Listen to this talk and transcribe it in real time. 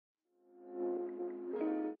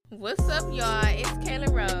What's up, y'all? It's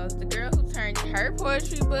Kayla Rose, the girl who turned her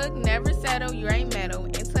poetry book, Never Settle, You Ain't Metal,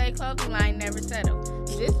 into a clothing line, Never Settle.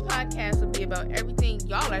 This podcast will be about everything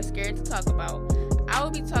y'all are scared to talk about. I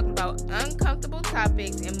will be talking about uncomfortable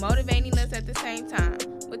topics and motivating us at the same time.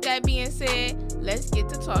 With that being said, let's get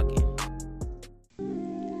to talking.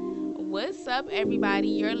 What's up, everybody?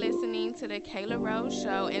 You're listening to the Kayla Rose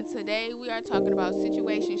Show, and today we are talking about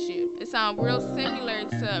situationship. It sounds real similar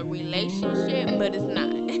to relationship, but it's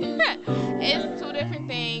not. It's two different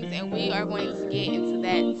things, and we are going to get into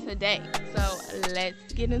that today. So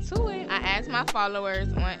let's get into it. I asked my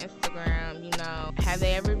followers on Instagram, have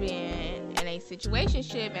they ever been in a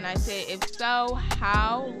situationship? And I said, if so,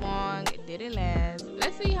 how long did it last?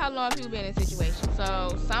 Let's see how long people been in a situation.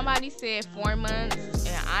 So somebody said 4 months,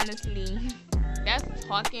 and honestly, that's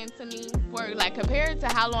talking to me. Compared to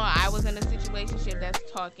how long I was in a situationship, that's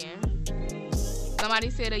talking. Somebody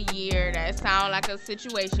said a year, that sound like a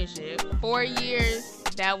situationship. 4 years,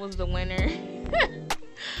 that was the winner.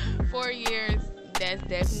 4 years, that's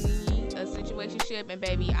definitely a situationship. And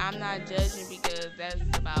baby, I'm not judging because that's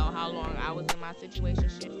about how long I was in my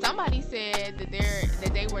situationship. Somebody said that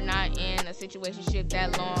they were not in a situationship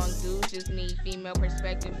that long. Dudes just need female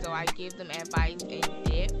perspective, so I give them advice and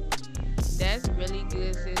dip. That's really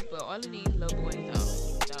good, sis, but all of these little boys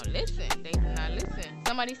don't listen. They do not listen.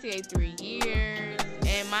 Somebody said 3 years,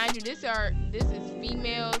 and mind you, this is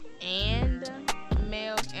females and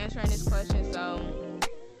males answering this question. So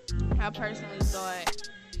I personally thought,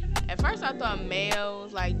 at first I thought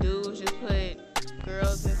males, like dudes, just put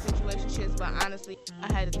girls in situationships, but honestly,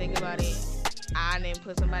 I had to think about it. I didn't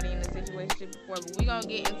put somebody in a situationship before, but we're going to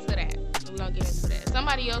get into that.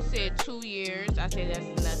 Somebody else said 2 years. I said that's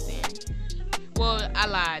nothing. Well, I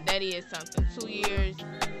lied. That is something. 2 years,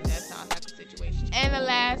 that sounds like a situation. And the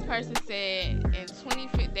last person said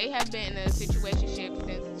they have been in a situationship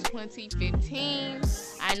since 2015.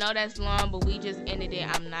 I know that's long, but we just ended it.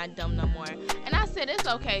 I'm not dumb no more. And I said, it's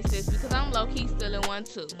okay, sis, because I'm low-key still in one,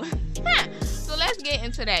 too. So let's get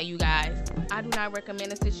into that, you guys. I do not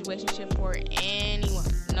recommend a situationship for anyone.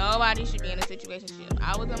 Nobody should be in a situationship.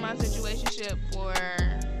 I was in my situationship for...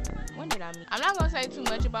 When did I meet? I'm not going to say too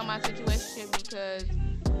much about my situationship because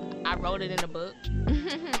I wrote it in a book.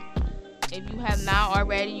 If you have not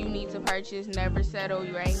already, you need to purchase Never Settle,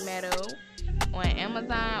 You Ain't Metal on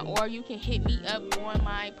Amazon, or you can hit me up on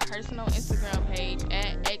my personal Instagram page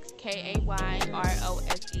at XKAYROSE_.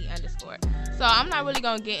 So I'm not really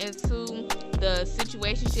going to get into the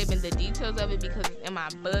situationship and the details of it because it's in my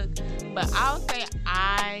book, but I'll say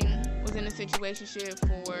I was in a situationship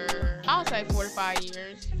for, 4 to 5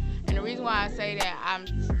 years. And the reason why I say that I'm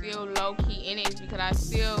still low-key in it is because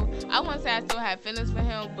I wouldn't say I still have feelings for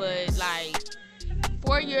him, but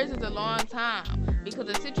 4 years is a long time. Because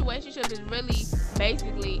a situationship is really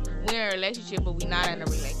basically we're in a relationship, but we're not in a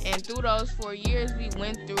relationship. And through those 4 years, we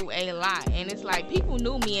went through a lot. And it's like people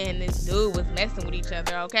knew me and this dude was messing with each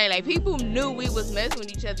other, okay? Like people knew we was messing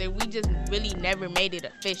with each other. We just really never made it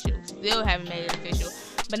official. Still haven't made it official.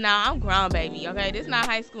 But now I'm grown, baby, okay? This not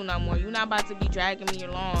high school no more. You're not about to be dragging me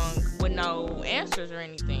along with no answers or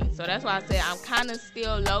anything. So that's why I said I'm kind of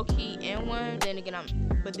still low-key in one. Then again, I'm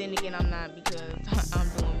not because I'm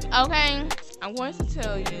doing me. Okay, I'm going to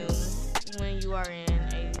tell you when you are in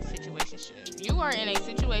a situationship. You are in a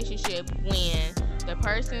situationship when the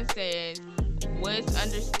person says what's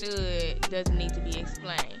understood doesn't need to be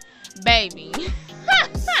explained. Baby.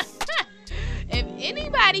 If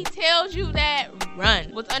anybody tells you that,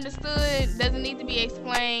 run. What's understood doesn't need to be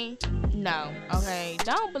explained. No, okay?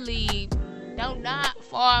 Don't not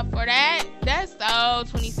fall for that. That's so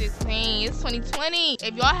 2016. It's 2020.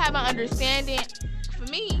 If y'all have an understanding, for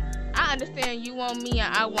me, I understand you want me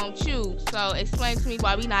and I want you. So explain to me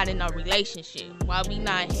why we not in a relationship. Why we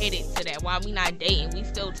not headed to that. Why we not dating. We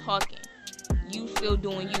still talking. You still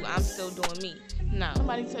doing you. I'm still doing me. No.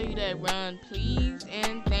 Somebody tell you that, run, please,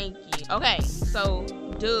 and thank you. Okay, so,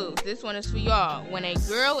 dudes, this one is for y'all. When a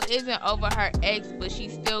girl isn't over her ex, but she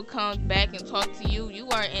still comes back and talks to you, you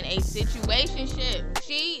are in a situationship.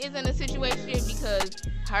 She is in a situationship because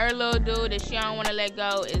her little dude that she don't want to let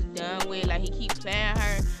go is done with. Like, he keep playing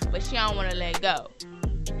her, but she don't want to let go.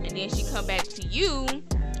 And then she come back to you,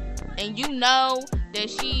 and you know that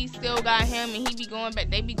she still got him and they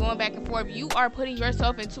be going back and forth. You are putting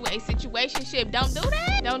yourself into a situationship. Don't do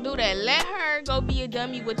that. Don't do that. Let her go be a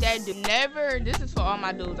dummy with that dude. Never, this is for all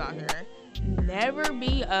my dudes out here, never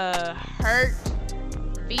be a hurt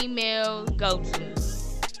female go-to.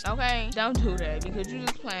 Okay? Don't do that because you're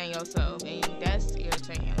just playing yourself and that's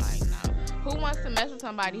irritating. Like, no. Who wants to mess with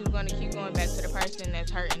somebody who's going to keep going back to the person that's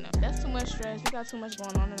hurting them? That's too much stress. We got too much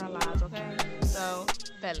going on in our lives, okay? So,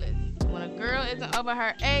 fellas, when a girl isn't over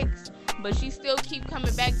her ex, but she still keep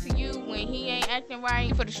coming back to you when he ain't acting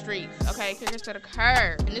right, for the streets, okay? Kick it to the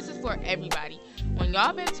curb. And this is for everybody. When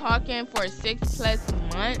y'all been talking for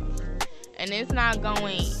 6+ months and it's not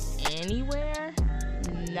going anywhere,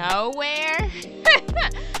 nowhere,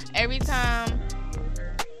 every time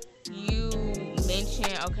you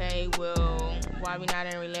mention, okay, well, why we not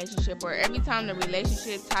in a relationship, or every time the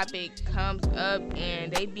relationship topic comes up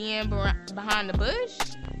and they being behind the bush,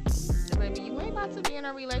 baby, you ain't about to be in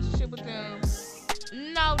a relationship with them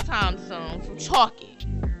no time soon. So chalk it.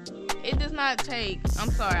 It does not take,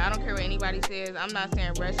 I'm sorry, I don't care what anybody says, I'm not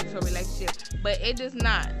saying rush into a relationship, but it does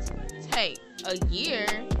not take a year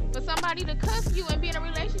for somebody to cuff you and be in a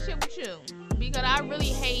relationship with you. Because I really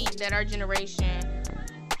hate that our generation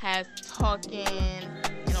has talking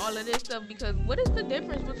and all of this stuff, because what is the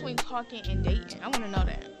difference between talking and dating? I want to know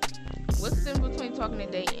that. What's the difference between talking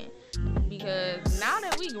and dating? Because now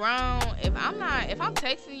that we grown, if I'm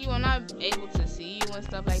texting you, I'm not able to see you and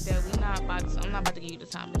stuff like that, I'm not about to give you the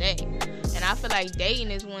time of day. And I feel like dating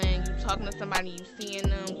is when you talking to somebody, you seeing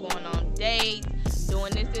them, going on dates,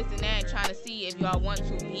 doing this and that, trying to see if y'all want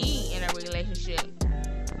to be in a relationship.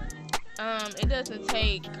 It doesn't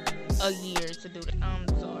take a year to do that. I'm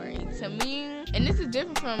sorry. To me, and this is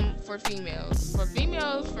different for females. For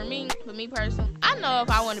females, for me personally, I know if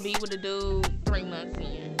I want to be with a dude 3 months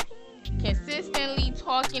in. Consistently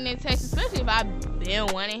talking and texting, especially if I've been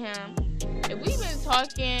wanting him. If we've been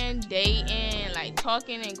talking, dating, like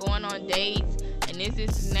talking and going on dates, and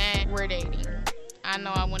this and that, we're dating. I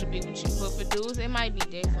know I want to be with you, but for dudes, it might be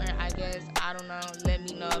different, I guess. I don't know. Let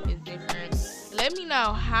me know if it's different. Let me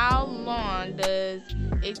know, how long does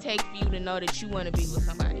it take for you to know that you want to be with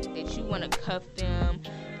somebody, that you want to cuff them,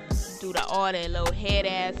 do all that little head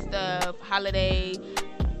ass stuff, holiday,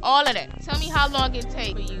 all of that. Tell me how long it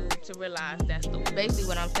takes for you to realize that's basically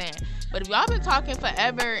what I'm saying. But if y'all been talking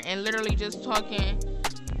forever and literally just talking,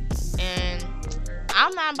 and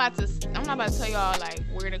I'm not about to tell y'all like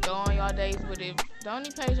where to go on y'all dates, but if the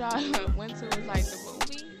only place y'all went to was like the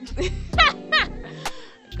movie,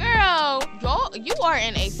 girl, you are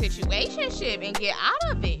in a situationship and get out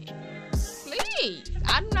of it, please.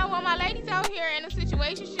 I do not want my ladies out here in a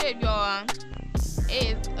situationship, y'all.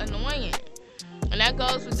 It's annoying. And that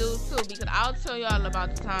goes for dudes too, because I'll tell y'all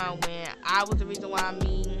about the time when I was the reason why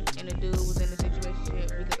me and the dude was in a situationship,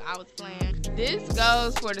 because I was playing. This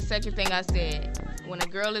goes for the second thing I said. When a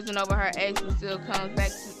girl isn't over her ex but still comes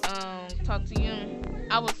back to talk to you.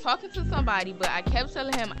 I was talking to somebody, but I kept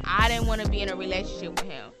telling him I didn't want to be in a relationship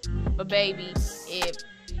with him. But baby, if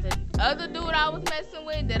the other dude I was messing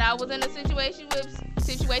with, that I was in a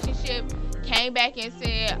situationship, came back and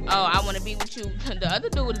said, oh, I want to be with you, the other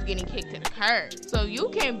dude is getting kicked to the curb. So you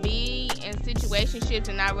can be in situationships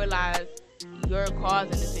and not realize you're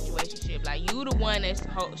causing the situationship. Like, you the one that's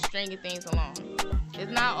stringing things along.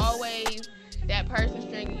 It's not always that person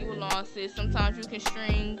stringing you along, sis. Sometimes you can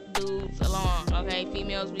string dudes along, okay?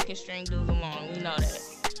 Females, we can string dudes along. We know that.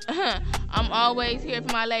 I'm always here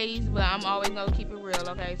for my ladies, but I'm always gonna keep it real,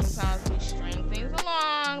 okay? Sometimes we string things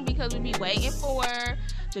along because we be waiting for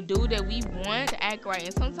the dude that we want to act right.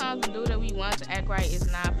 And sometimes the dude that we want to act right is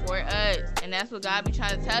not for us. And that's what God be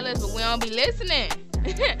trying to tell us, but we don't be listening.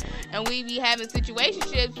 And we be having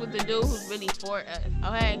situationships with the dude who's really for us,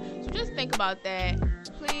 okay? So just think about that.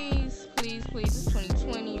 Please, please, please, it's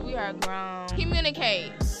 2020. We are grown.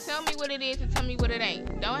 Communicate. Tell me what it is and tell me what it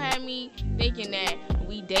ain't. Don't have me thinking that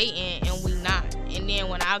we dating and we not. And then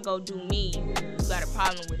when I go do me, you got a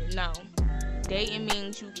problem with it. No. Dating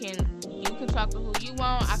means you can talk to who you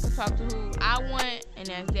want, I can talk to who I want, and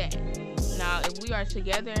that's that. Now, if we are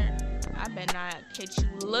together, I better not catch you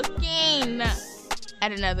looking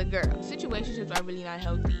at another girl. Situationships are really not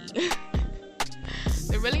healthy.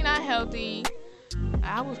 They're really not healthy.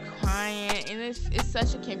 I was crying, and it's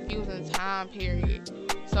such a confusing time period.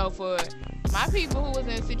 So for my people who was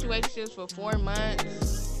in situationships for 4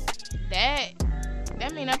 months, that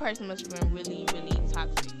mean that person must have been really, really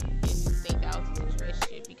toxic. If you think that was a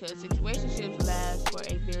situationship, because situationships last for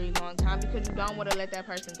a very long time because you don't want to let that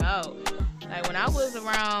person go. Like when I was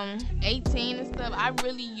around 18 and stuff, I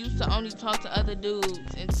really used to only talk to other dudes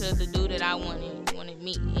until the dude that I wanted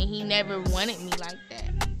me, and he never wanted me like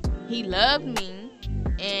that. He loved me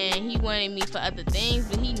and he wanted me for other things,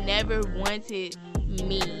 but he never wanted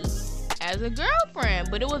me as a girlfriend.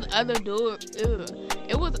 But it was other dudes.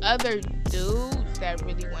 It was other dudes that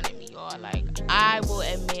really wanted me, y'all. Like, I will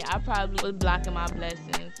admit, I probably was blocking my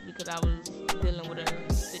blessings because I was dealing with a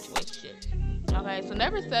situationship. Okay, so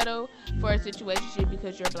never settle for a situationship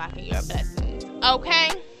because you're blocking your blessings. Okay?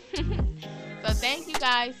 So thank you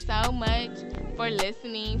guys so much for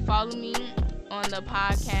listening. Follow me on the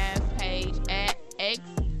podcast page at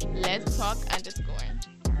xletstalk_.